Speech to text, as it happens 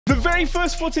The very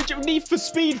first footage of Need for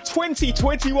Speed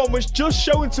 2021 was just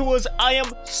shown to us. I am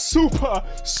super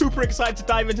excited to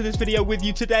dive into this video with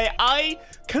you today. I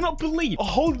cannot believe a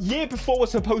whole year before we're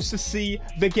supposed to see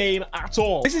the game at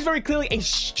all. This is very clearly a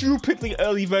stupidly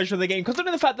early version of the game,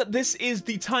 considering the fact that this is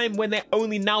the time when they're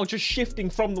only now just shifting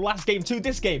from the last game to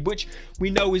this game, which we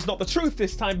know is not the truth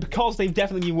this time because they've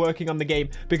definitely been working on the game,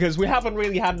 because we haven't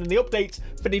really had any updates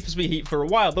for Need for Speed Heat for a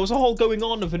while. There was a whole going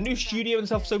on of a new studio and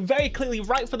stuff, so very clearly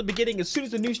right from the beginning, as soon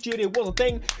as the new studio was a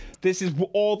thing, this is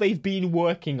all they've been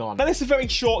working on. Now, this is a very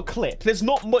short clip. There's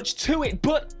not much to it,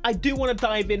 but I do want to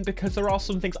dive in because there are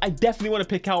some things I definitely want to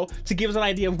pick out to give us an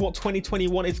idea of what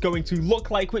 2021 is going to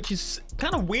look like, which is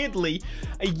kind of weirdly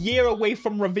a year away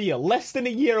from reveal. Less than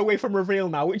a year away from reveal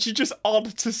now, which is just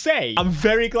odd to say. I'm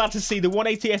very glad to see the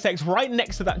 180SX right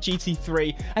next to that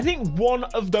GT3. I think one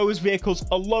of those vehicles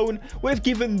alone would have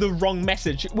given the wrong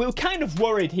message. We were kind of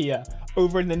worried here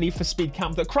over in the Need for Speed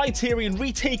camp that Criterion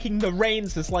retaking the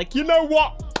reins is like, you know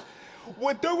what?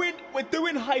 We're doing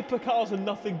hypercars and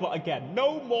nothing but, again,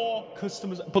 no more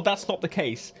customers. But that's not the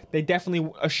case. They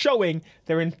definitely are showing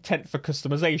their intent for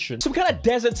customization. Some kind of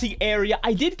deserty area.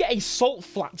 I did get a salt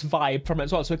flat vibe from it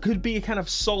as well, so it could be a kind of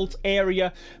salt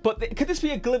area. But could this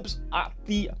be a glimpse at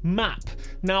the map?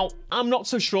 Now, I'm not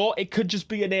so sure. It could just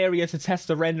be an area to test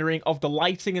the rendering of the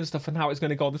lighting and stuff and how it's going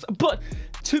to go. But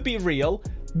to be real,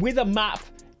 with a map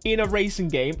in a racing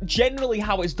game, generally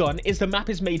how it's done is the map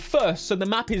is made first, so the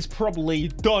map is probably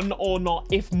done or not,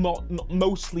 if not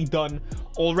mostly done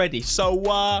already. So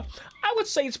I would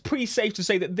say it's pretty safe to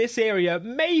say that this area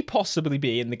may possibly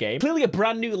be in the game. Clearly a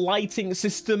brand new lighting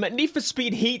system. Need for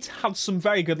Speed Heat had some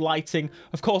very good lighting.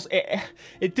 Of course,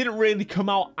 it didn't really come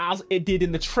out as it did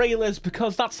in the trailers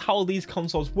because that's how these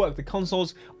consoles work. The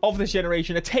consoles of this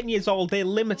generation are 10 years old, they're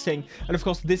limiting. And of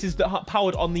course, this is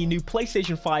powered on the new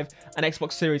PlayStation 5 and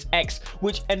Xbox Series X,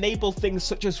 which enable things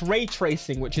such as ray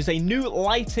tracing, which is a new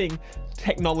lighting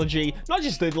technology. Not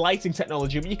just the lighting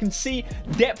technology, but you can see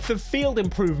depth of field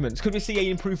improvements. Could we see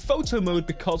an improved photo mode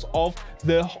because of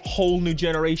the whole new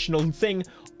generational thing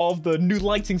of the new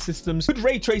lighting systems? Could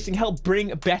ray tracing help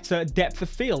bring better depth of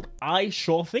field? I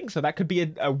sure think so. That could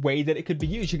be a way that it could be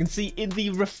used. You can see in the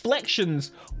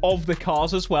reflections of the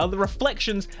cars as well. The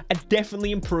reflections are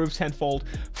definitely improved tenfold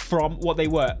from what they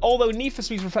were. Although Need for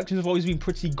Speed's reflections have always been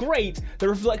pretty great, the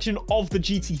reflection of the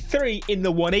GT3 in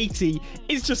the 180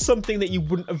 is just something that you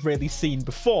wouldn't have really seen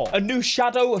before. A new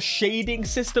shadow or shading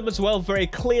system as well. Very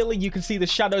clearly, you can see the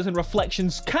shadows and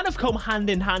reflections kind of come hand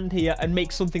in hand here and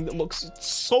make something that looks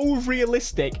so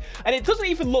realistic. And it doesn't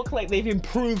even look like they've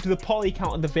improved the poly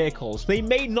count of the vehicles. They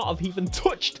may not have even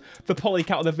touched the poly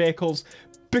count of the vehicles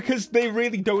because they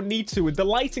really don't need to. With the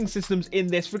lighting systems in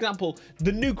this, for example,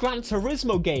 the new Gran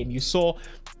Turismo game, you saw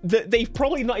that they've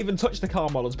probably not even touched the car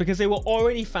models because they were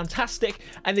already fantastic,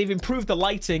 and they've improved the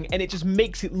lighting and it just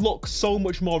makes it look so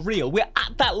much more real. We're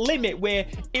at that limit where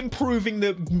improving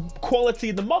the quality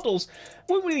of the models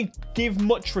won't really give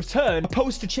much return,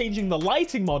 opposed to changing the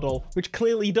lighting model, which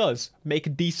clearly does make a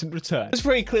decent return. There's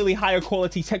very clearly higher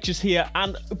quality textures here,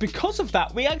 and because of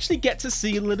that, we actually get to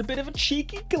see a little bit of a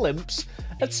cheeky glimpse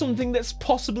at something that's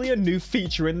possibly a new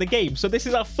feature in the game. So this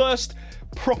is our first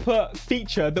proper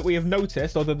feature that we have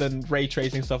noticed, other than ray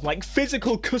tracing stuff, like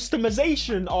physical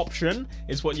customization option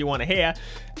is what you want to hear.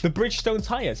 The Bridgestone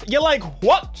tires. You're like,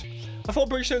 what? I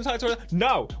thought Bridgestone tires were...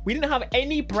 No, we didn't have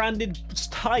any branded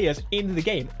tires in the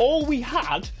game. All we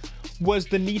had was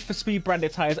the Need for Speed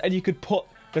branded tires, and you could put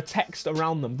the text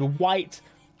around them, the white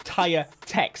tire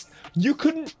text. You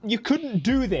couldn't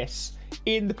do this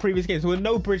in the previous games. There were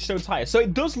no Bridgestone tires, so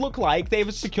it does look like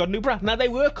they've secured a new brand. Now, they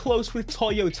were close with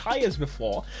Toyo tires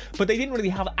before, but they didn't really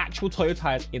have actual Toyo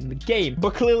tires in the game.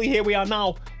 But clearly here we are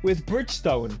now with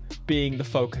Bridgestone being the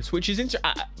focus, which is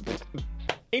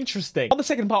interesting. On the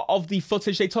second part of the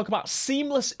footage, they talk about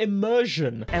seamless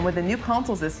immersion. And with the new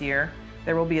consoles this year,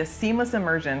 there will be a seamless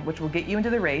immersion which will get you into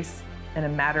the race in a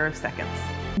matter of seconds.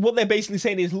 What they're basically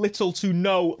saying is little to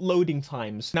no loading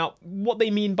times. Now, what they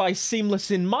mean by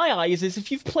seamless in my eyes is if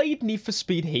you've played Need for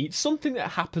Speed Heat, something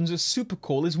that happens that's super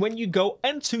cool is when you go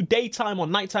into daytime or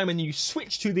nighttime and you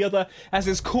switch to the other, as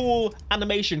this cool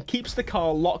animation keeps the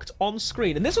car locked on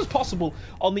screen. And this was possible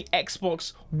on the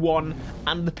Xbox One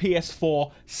and the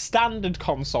PS4 standard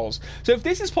consoles. So if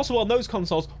this is possible on those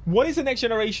consoles, what is the next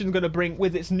generation going to bring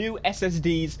with its new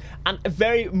SSDs and a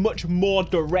very much more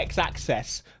direct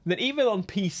access that even on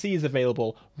PC is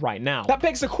available right now? That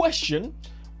begs the question,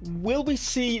 will we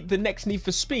see the next Need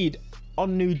for Speed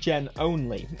on new gen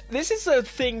only. This is a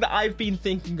thing that I've been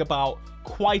thinking about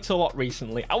quite a lot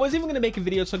recently. I was even going to make a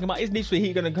video talking about, is Need for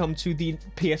Speed going to come to the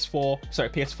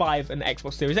PS5 and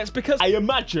Xbox Series X, because I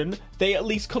imagine they at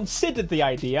least considered the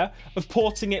idea of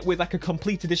porting it with like a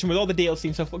complete edition with all the DLC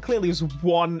and stuff, but clearly it was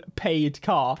one paid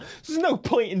car. So there's no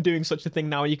point in doing such a thing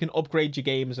now. You can upgrade your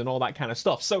games and all that kind of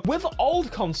stuff. So with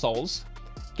old consoles,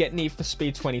 get Need for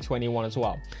Speed 2021 as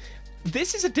well.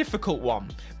 This is a difficult one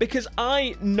because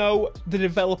I know the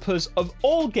developers of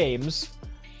all games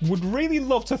would really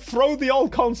love to throw the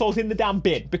old consoles in the damn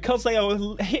bin because they are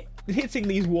hitting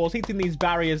these walls, hitting these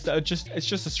barriers that are it's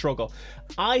just a struggle.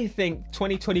 I think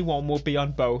 2021 will be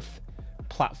on both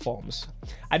platforms.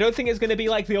 I don't think it's going to be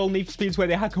like the old Need for Speeds where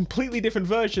they had completely different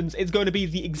versions. It's going to be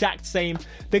the exact same.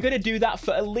 They're going to do that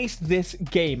for at least this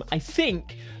game. I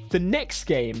think the next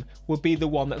game will be the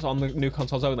one that's on the new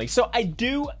consoles only. So I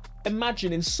do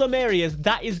imagine in some areas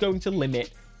that is going to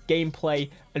limit gameplay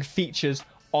and features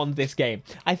on this game.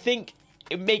 I think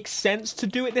it makes sense to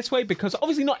do it this way because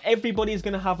obviously not everybody is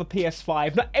going to have a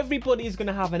PS5. Not everybody is going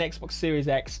to have an Xbox Series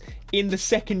X in the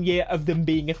second year of them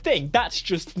being a thing. That's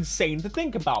just insane to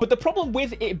think about. But the problem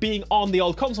with it being on the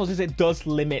old consoles is it does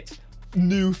limit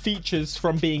new features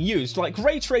from being used. Like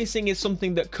ray tracing is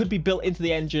something that could be built into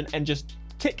the engine and just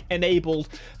tick enabled,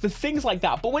 the things like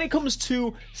that. But when it comes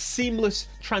to seamless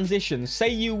transitions, say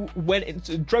you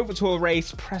drove into a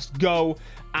race, pressed go,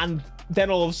 and then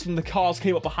all of a sudden the cars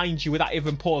came up behind you without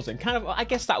even pausing. Kind of, I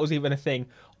guess that was even a thing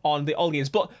on the old games,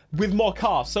 but with more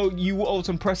cars. So you all of a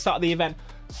sudden press start of the event,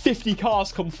 50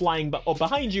 cars come flying up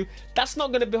behind you. That's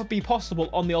not going to be possible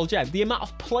on the old gen. The amount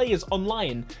of players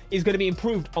online is going to be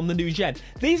improved on the new gen.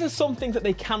 These are some things that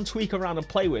they can tweak around and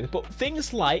play with, but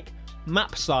things like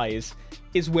map size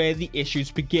is where the issues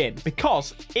begin,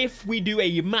 because if we do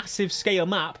a massive scale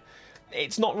map,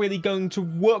 it's not really going to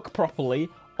work properly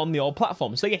on the old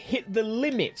platform. So you hit the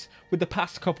limit with the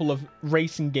past couple of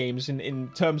racing games in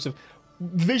terms of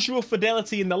visual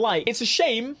fidelity and the like. It's a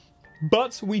shame,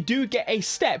 but we do get a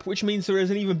step, which means there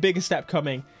is an even bigger step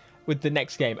coming with the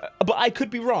next game. But I could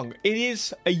be wrong. It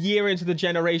is a year into the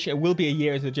generation. It will be a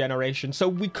year into the generation. So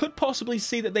we could possibly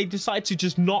see that they decide to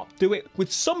just not do it.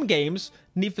 With some games,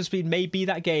 Need for Speed may be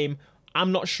that game.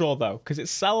 I'm not sure though, because it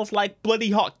sells like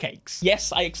bloody hotcakes.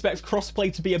 Yes, I expect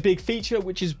crossplay to be a big feature,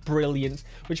 which is brilliant,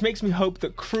 which makes me hope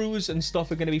that crews and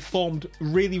stuff are going to be formed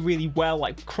really, really well,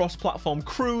 like cross-platform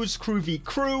crews, crew v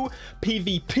crew,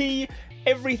 PvP.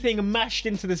 Everything mashed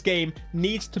into this game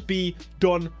needs to be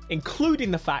done, including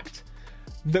the fact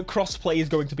that crossplay is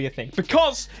going to be a thing.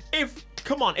 Because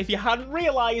come on, if you hadn't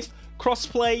realized,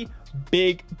 crossplay,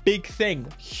 big thing,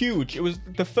 huge. It was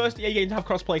the first EA game to have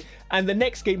crossplay, and the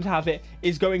next game to have it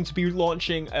is going to be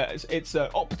launching its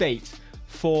update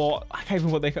for, I can't even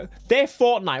remember what they call it. Their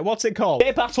Fortnite, what's it called?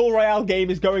 Their Battle Royale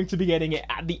game is going to be getting it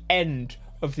at the end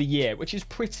of the year, which is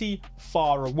pretty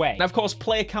far away. Now, of course,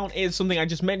 player count is something I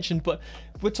just mentioned, but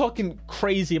we're talking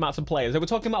crazy amounts of players. We're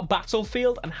talking about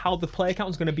Battlefield and how the player count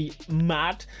is going to be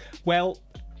mad. Well,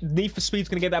 Need for Speed's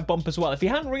going to get that bump as well. If you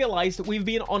hadn't realized that we've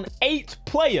been on 8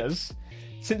 players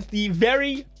since the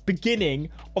very beginning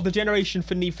of the generation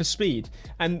for Need for Speed,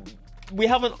 and we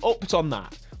haven't upped on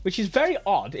that, which is very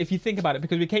odd if you think about it,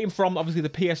 because we came from obviously the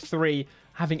PS3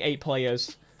 having 8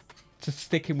 players to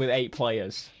sticking with 8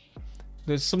 players.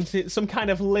 There's some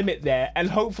kind of limit there, and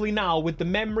hopefully now with the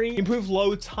memory, improved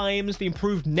load times, the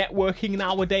improved networking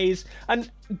nowadays,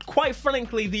 and quite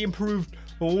frankly the improved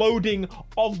loading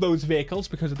of those vehicles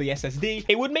because of the SSD,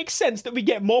 it would make sense that we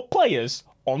get more players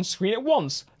on screen at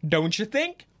once, don't you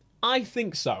think? I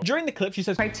think so. During the clip, she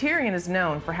says, Criterion is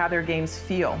known for how their games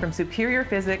feel, from superior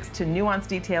physics to nuanced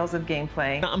details of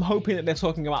gameplay. Now, I'm hoping that they're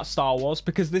talking about Star Wars,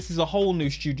 because this is a whole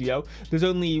new studio. There's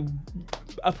only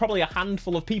probably a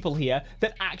handful of people here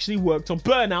that actually worked on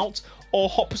Burnout or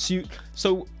Hot Pursuit,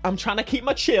 so I'm trying to keep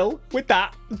my chill with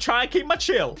that. I'm trying to keep my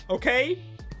chill, okay?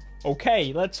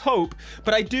 Okay, let's hope.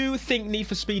 But I do think Need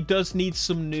for Speed does need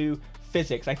some new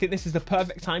physics. I think this is the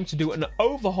perfect time to do an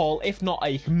overhaul, if not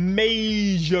a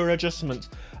major adjustment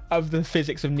of the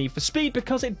physics of Need for Speed,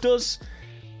 because it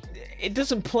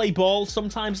doesn't play ball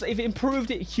sometimes. They've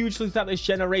improved it hugely throughout this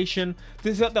generation.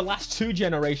 The last 2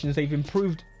 generations, they've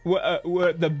improved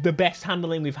were the best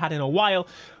handling we've had in a while,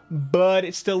 but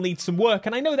it still needs some work.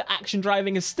 And I know that action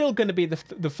driving is still going to be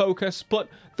the focus, but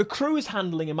the cruise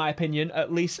handling, in my opinion,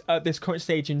 at least at this current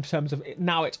stage in terms of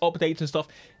now its updates and stuff,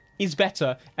 is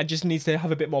better and just needs to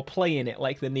have a bit more play in it,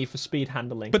 like the Need for Speed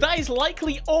handling. But that is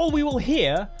likely all we will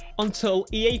hear until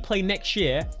EA Play next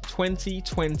year,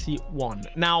 2021.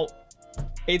 Now,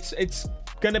 it's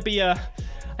gonna be a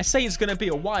I say it's going to be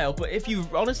a while, but if you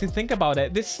honestly think about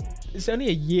it, this is only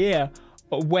a year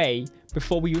away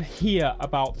before we hear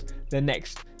about the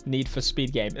next Need for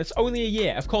Speed game. It's only a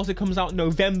year. Of course, it comes out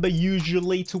November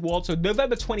usually towards, so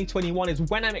November 2021 is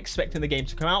when I'm expecting the game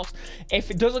to come out. If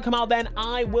it doesn't come out then,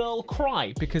 I will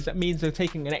cry, because that means they're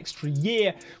taking an extra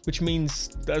year, which means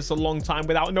there's a long time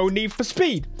without no Need for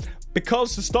Speed,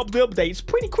 because to stop the updates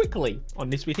pretty quickly on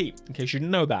Need for Speed Heat, in case you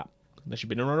didn't know that. Unless you've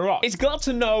been on a rock. It's glad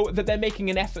to know that they're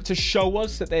making an effort to show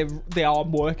us that they are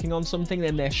working on something,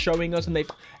 and they're showing us, and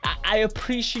I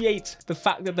appreciate the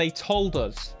fact that they told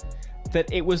us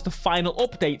that it was the final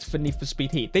update for Need for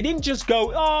Speed Heat. They didn't just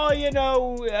go, oh, you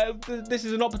know, this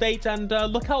is an update and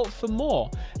look out for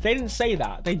more. They didn't say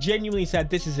that. They genuinely said,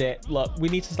 this is it. Look, we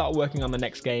need to start working on the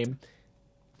next game.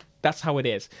 That's how it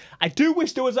is. I do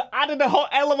wish there was added a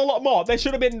hell of a lot more. There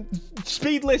should have been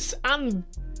speedless and,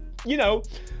 you know,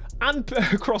 and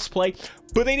crossplay,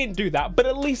 but they didn't do that. But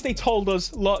at least they told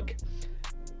us, look,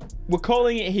 we're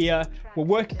calling it here. We're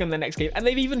working on the next game. And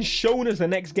they've even shown us the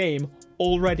next game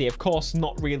already. Of course,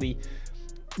 not really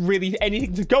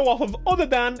anything to go off of other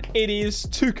than it is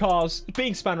two cars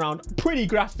being spun around, pretty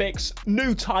graphics,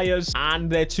 new tires, and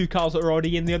they're two cars that are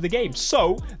already in the other game.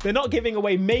 So they're not giving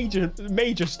away major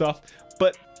stuff,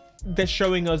 but they're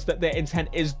showing us that their intent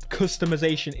is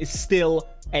customization is still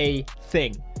a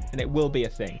thing, and it will be a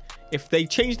thing. If they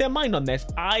change their mind on this,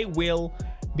 I will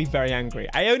be very angry.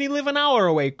 I only live an hour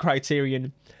away,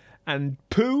 Criterion, and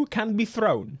poo can be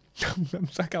thrown.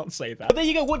 I can't say that. But there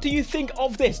you go. What do you think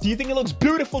of this? Do you think it looks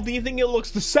beautiful? Do you think it looks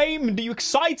the same? Are you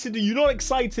excited? Are you not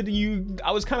excited?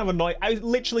 I was kind of annoyed. I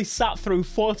literally sat through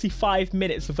 45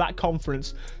 minutes of that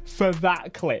conference for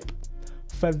that clip.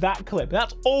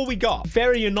 That's all we got.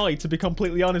 Very annoyed, to be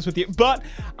completely honest with you, but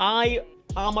I'm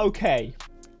okay.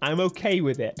 I'm okay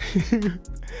with it.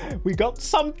 We got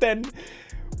something.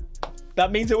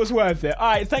 That means it was worth it. All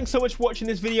right, thanks so much for watching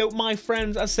this video, my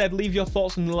friends. As said, leave your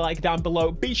thoughts and the like down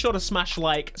below. Be sure to smash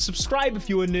like, subscribe if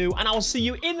you are new, and I will see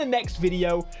you in the next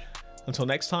video. Until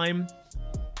next time,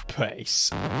 peace.